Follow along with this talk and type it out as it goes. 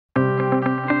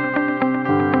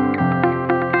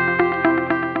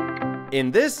In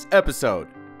this episode,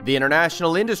 the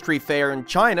International Industry Fair in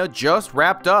China just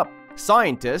wrapped up.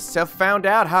 Scientists have found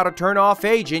out how to turn off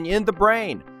aging in the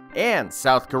brain. And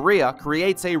South Korea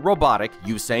creates a robotic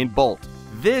Usain Bolt.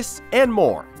 This and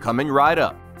more coming right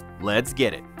up. Let's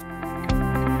get it.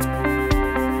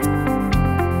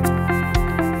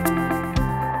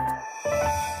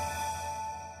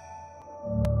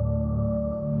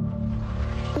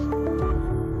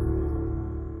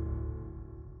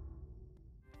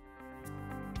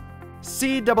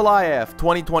 CIIF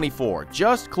 2024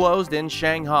 just closed in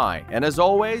Shanghai, and as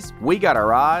always, we got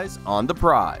our eyes on the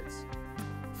prize.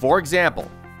 For example,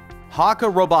 Haka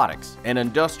Robotics, an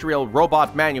industrial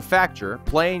robot manufacturer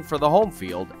playing for the home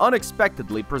field,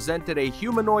 unexpectedly presented a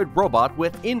humanoid robot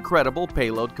with incredible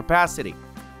payload capacity.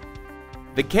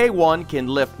 The K1 can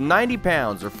lift 90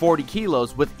 pounds or 40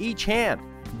 kilos with each hand.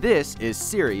 This is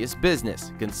serious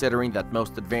business, considering that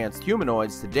most advanced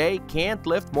humanoids today can't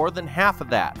lift more than half of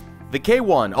that. The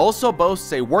K1 also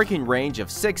boasts a working range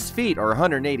of 6 feet or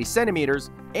 180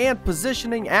 centimeters and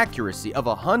positioning accuracy of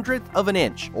 1/100th of an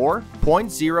inch or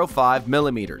 0.05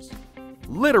 millimeters.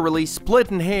 Literally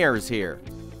splitting hairs here.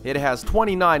 It has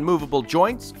 29 movable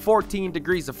joints, 14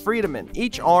 degrees of freedom in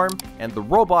each arm, and the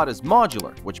robot is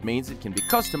modular, which means it can be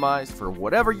customized for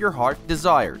whatever your heart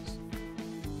desires.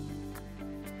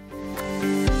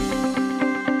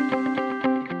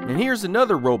 And here's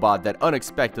another robot that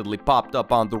unexpectedly popped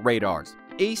up on the radars.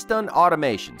 Estun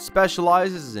Automation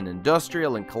specializes in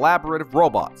industrial and collaborative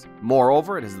robots.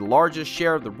 Moreover, it has the largest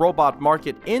share of the robot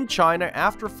market in China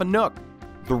after Fanuc.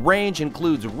 The range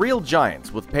includes real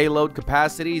giants with payload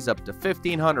capacities up to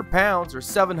 1,500 pounds or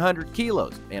 700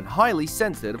 kilos and highly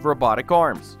sensitive robotic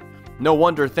arms. No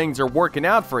wonder things are working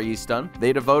out for Estun.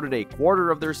 They devoted a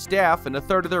quarter of their staff and a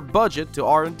third of their budget to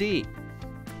R&D.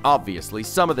 Obviously,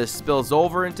 some of this spills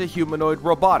over into humanoid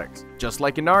robotics, just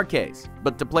like in our case.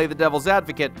 But to play the devil's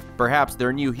advocate, perhaps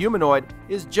their new humanoid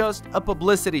is just a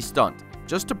publicity stunt,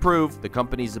 just to prove the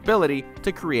company's ability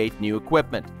to create new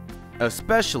equipment.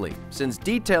 Especially since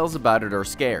details about it are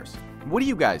scarce. What do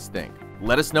you guys think?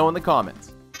 Let us know in the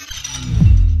comments.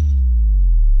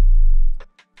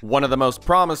 One of the most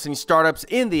promising startups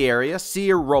in the area,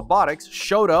 CIIF Robotics,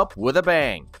 showed up with a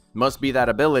bang. Must be that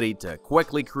ability to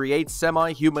quickly create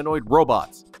semi-humanoid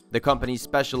robots. The company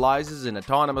specializes in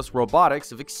autonomous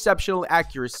robotics of exceptional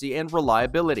accuracy and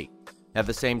reliability. At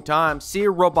the same time,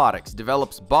 CIIF Robotics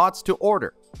develops bots to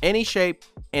order, any shape,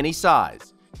 any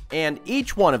size. And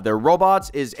each one of their robots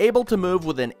is able to move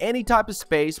within any type of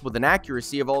space with an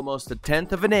accuracy of almost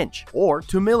 1/10th of an inch, or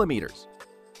 2 millimeters.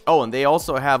 Oh, and they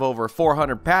also have over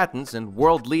 400 patents and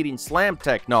world-leading SLAM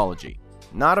technology.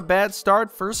 Not a bad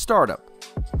start for a startup.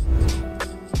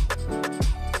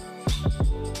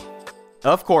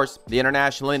 Of course, the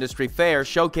International Industry Fair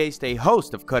showcased a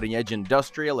host of cutting-edge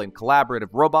industrial and collaborative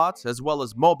robots, as well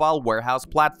as mobile warehouse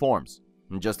platforms.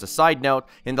 And just a side note,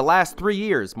 in the last 3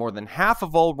 years, more than half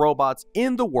of all robots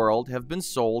in the world have been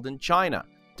sold in China.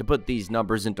 To put these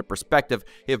numbers into perspective,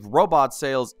 if robot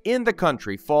sales in the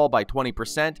country fall by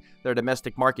 20%, their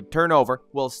domestic market turnover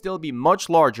will still be much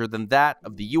larger than that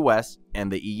of the US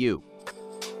and the EU.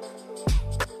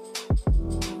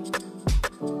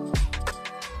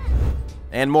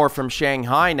 And more from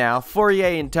Shanghai now,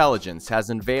 Fourier Intelligence has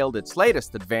unveiled its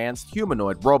latest advanced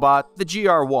humanoid robot, the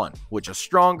GR1, which is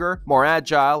stronger, more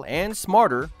agile, and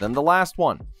smarter than the last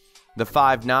one. The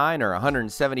 5'9" or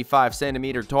 175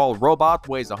 centimeter tall robot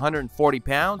weighs 140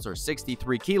 pounds or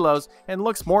 63 kilos and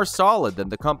looks more solid than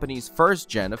the company's first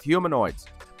gen of humanoids.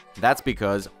 That's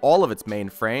because all of its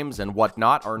mainframes and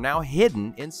whatnot are now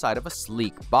hidden inside of a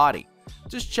sleek body.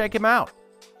 Just check him out.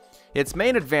 Its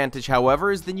main advantage,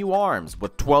 however, is the new arms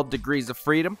with 12 degrees of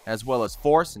freedom, as well as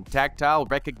force and tactile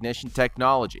recognition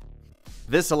technology.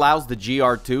 This allows the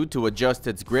GR2 to adjust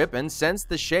its grip and sense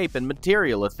the shape and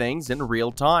material of things in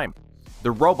real time.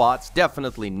 The robot's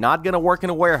definitely not going to work in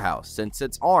a warehouse, since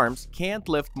its arms can't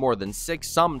lift more than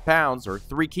 6 pounds or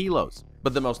 3 kilos.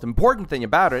 But the most important thing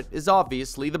about it is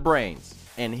obviously the brains.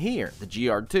 And here, the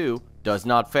GR2 does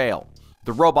not fail.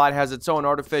 The robot has its own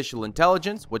artificial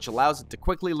intelligence, which allows it to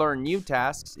quickly learn new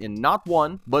tasks in not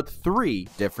one, but 3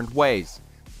 different ways.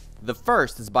 The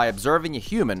first is by observing a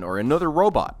human or another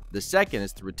robot. The second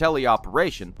is through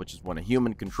teleoperation, which is when a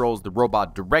human controls the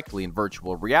robot directly in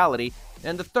virtual reality.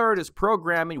 And the third is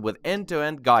programming with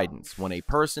end-to-end guidance, when a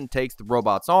person takes the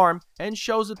robot's arm and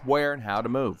shows it where and how to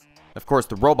move. Of course,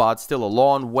 the robot's still a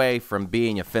long way from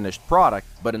being a finished product,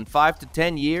 but in 5 to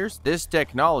 10 years, this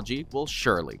technology will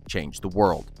surely change the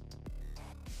world.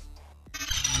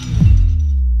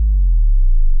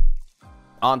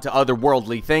 On to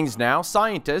otherworldly things now.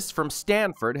 Scientists from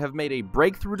Stanford have made a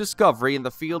breakthrough discovery in the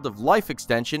field of life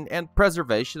extension and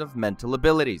preservation of mental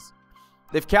abilities.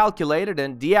 They've calculated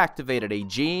and deactivated a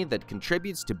gene that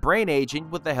contributes to brain aging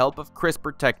with the help of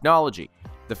CRISPR technology.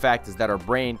 The fact is that our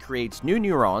brain creates new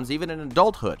neurons even in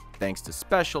adulthood, thanks to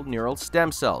special neural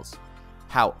stem cells.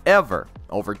 However,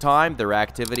 over time, their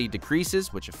activity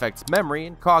decreases, which affects memory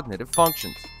and cognitive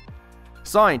functions.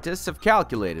 Scientists have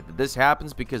calculated that this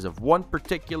happens because of one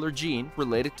particular gene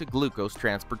related to glucose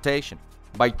transportation.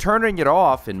 By turning it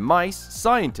off in mice,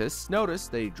 scientists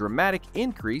noticed a dramatic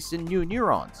increase in new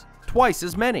neurons, twice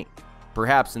as many.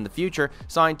 Perhaps in the future,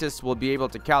 scientists will be able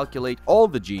to calculate all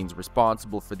the genes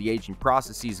responsible for the aging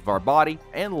processes of our body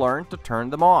and learn to turn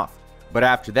them off. But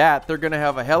after that, they're gonna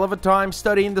have a hell of a time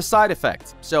studying the side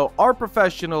effects. So our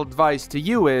professional advice to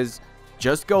you is,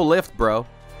 just go lift, bro.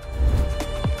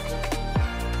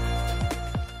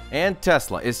 And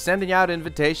Tesla is sending out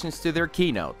invitations to their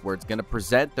keynote, where it's going to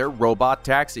present their robot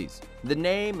taxis. The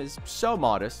name is so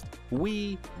modest,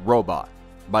 We Robot.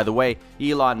 By the way,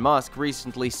 Elon Musk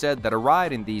recently said that a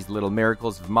ride in these little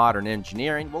miracles of modern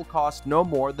engineering will cost no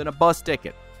more than a bus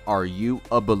ticket. Are you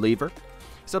a believer?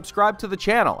 Subscribe to the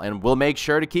channel and we'll make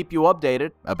sure to keep you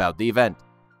updated about the event.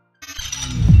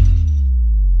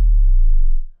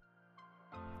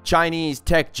 Chinese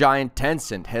tech giant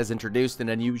Tencent has introduced an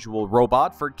unusual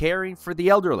robot for caring for the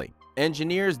elderly.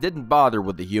 Engineers didn't bother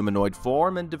with the humanoid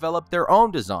form and developed their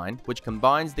own design, which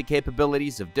combines the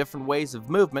capabilities of different ways of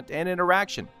movement and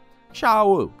interaction.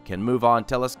 Xiaowu can move on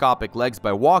telescopic legs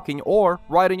by walking or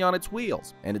riding on its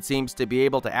wheels, and it seems to be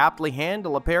able to aptly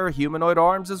handle a pair of humanoid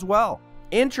arms as well.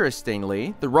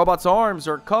 Interestingly, the robot's arms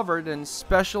are covered in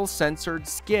special censored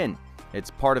skin. It's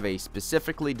part of a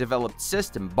specifically developed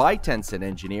system by Tencent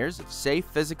engineers of safe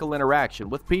physical interaction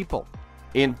with people.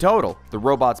 In total, the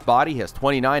robot's body has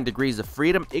 29 degrees of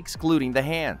freedom, excluding the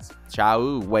hands.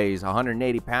 Xiaowu weighs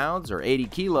 180 pounds or 80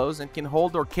 kilos and can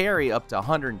hold or carry up to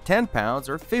 110 pounds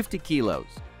or 50 kilos.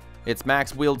 Its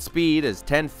max wheeled speed is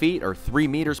 10 feet or 3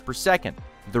 meters per second.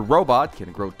 The robot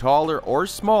can grow taller or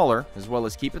smaller, as well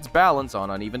as keep its balance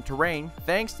on uneven terrain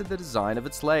thanks to the design of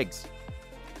its legs.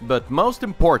 But most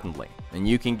importantly, and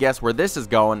you can guess where this is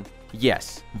going,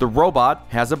 yes, the robot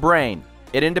has a brain.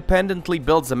 It independently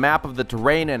builds a map of the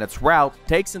terrain and its route,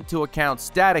 takes into account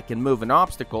static and moving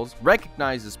obstacles,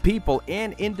 recognizes people,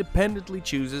 and independently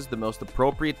chooses the most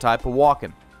appropriate type of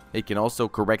walking. It can also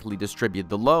correctly distribute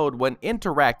the load when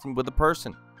interacting with a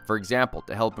person, for example,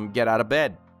 to help him get out of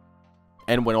bed.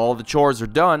 And when all the chores are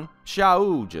done,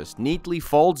 Xiaowu just neatly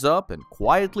folds up and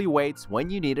quietly waits when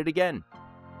you need it again.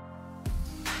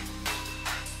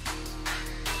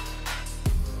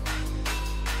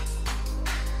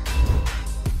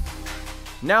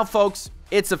 Now folks,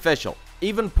 it's official.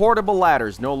 Even portable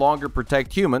ladders no longer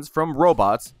protect humans from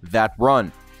robots that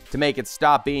run. To make it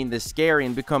stop being this scary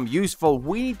and become useful,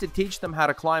 we need to teach them how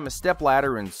to climb a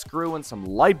stepladder and screw in some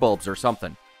light bulbs or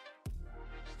something.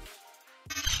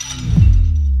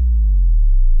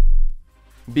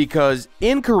 Because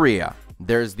in Korea,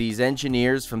 there's these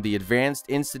engineers from the Advanced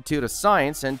Institute of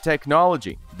Science and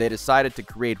Technology. They decided to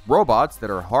create robots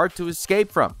that are hard to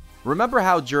escape from. Remember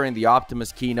how during the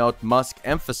Optimus keynote, Musk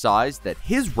emphasized that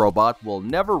his robot will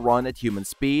never run at human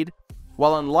speed?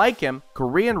 Well, unlike him,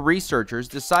 Korean researchers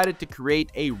decided to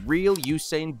create a real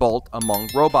Usain Bolt among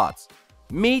robots.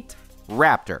 Meet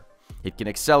Raptor. It can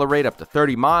accelerate up to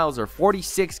 30 miles or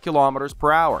 46 kilometers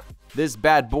per hour. This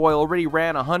bad boy already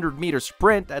ran a 100-meter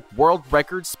sprint at world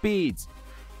record speeds.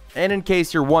 And in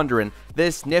case you're wondering,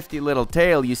 this nifty little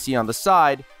tail you see on the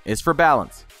side is for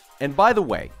balance. And by the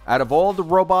way, out of all the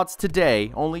robots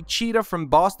today, only Cheetah from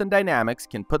Boston Dynamics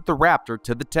can put the Raptor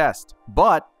to the test.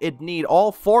 But it'd need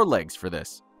all 4 legs for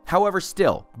this. However,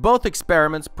 still, both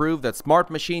experiments prove that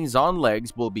smart machines on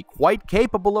legs will be quite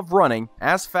capable of running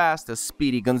as fast as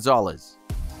Speedy Gonzalez.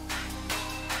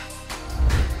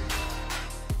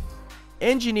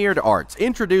 Engineered Arts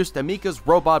introduced Amika's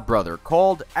robot brother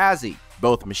called Azzy.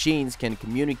 Both machines can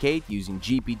communicate using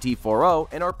GPT-4o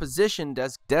and are positioned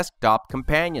as desktop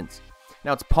companions.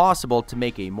 Now, it's possible to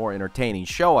make a more entertaining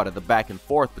show out of the back and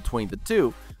forth between the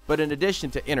two, but in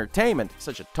addition to entertainment,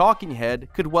 such a talking head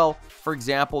could, well, for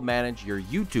example, manage your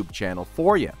YouTube channel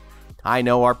for you. I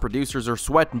know our producers are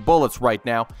sweating bullets right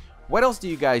now. What else do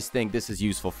you guys think this is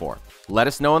useful for? Let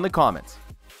us know in the comments.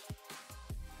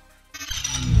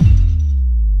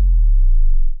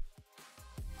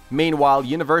 Meanwhile,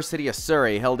 University of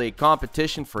Surrey held a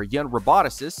competition for young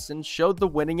roboticists and showed the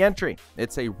winning entry.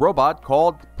 It's a robot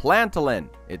called Plantalin.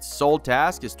 Its sole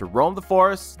task is to roam the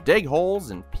forests, dig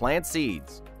holes, and plant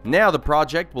seeds. Now the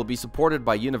project will be supported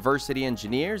by university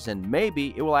engineers, and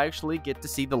maybe it will actually get to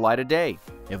see the light of day.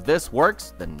 If this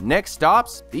works, the next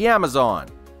stop's the Amazon.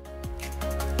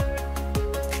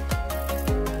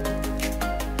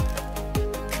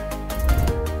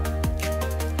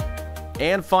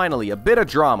 And finally, a bit of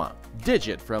drama.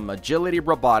 Digit from Agility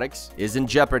Robotics is in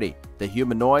jeopardy. The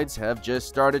humanoids have just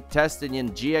started testing in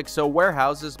GXO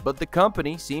warehouses, but the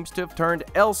company seems to have turned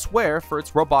elsewhere for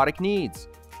its robotic needs.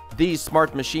 These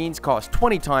smart machines cost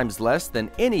 20 times less than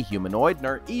any humanoid and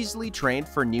are easily trained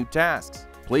for new tasks.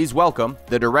 Please welcome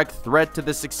the direct threat to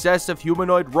the success of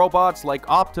humanoid robots like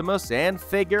Optimus and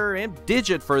Figure, and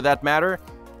Digit for that matter,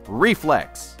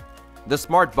 Reflex. The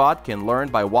smart bot can learn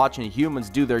by watching humans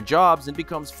do their jobs and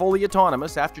becomes fully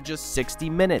autonomous after just 60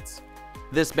 minutes.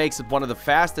 This makes it one of the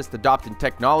fastest adopted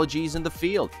technologies in the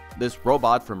field. This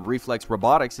robot from Reflex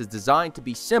Robotics is designed to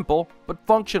be simple but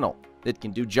functional. It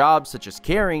can do jobs such as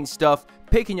carrying stuff,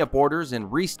 picking up orders,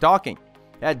 and restocking.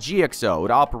 At GXO,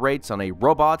 it operates on a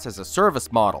robots as a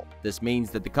service model. This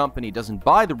means that the company doesn't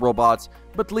buy the robots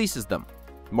but leases them.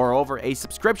 Moreover, a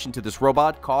subscription to this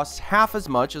robot costs half as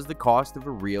much as the cost of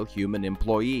a real human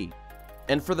employee.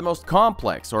 And for the most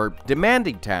complex or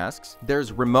demanding tasks,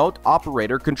 there's remote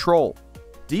operator control.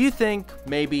 Do you think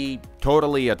maybe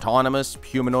totally autonomous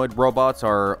humanoid robots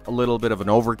are a little bit of an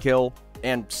overkill,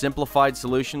 and simplified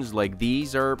solutions like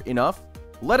these are enough?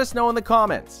 Let us know in the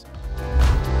comments.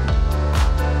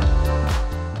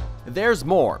 There's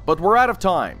more, but we're out of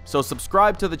time, so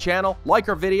subscribe to the channel, like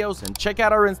our videos, and check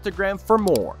out our Instagram for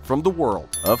more from the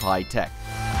world of high tech.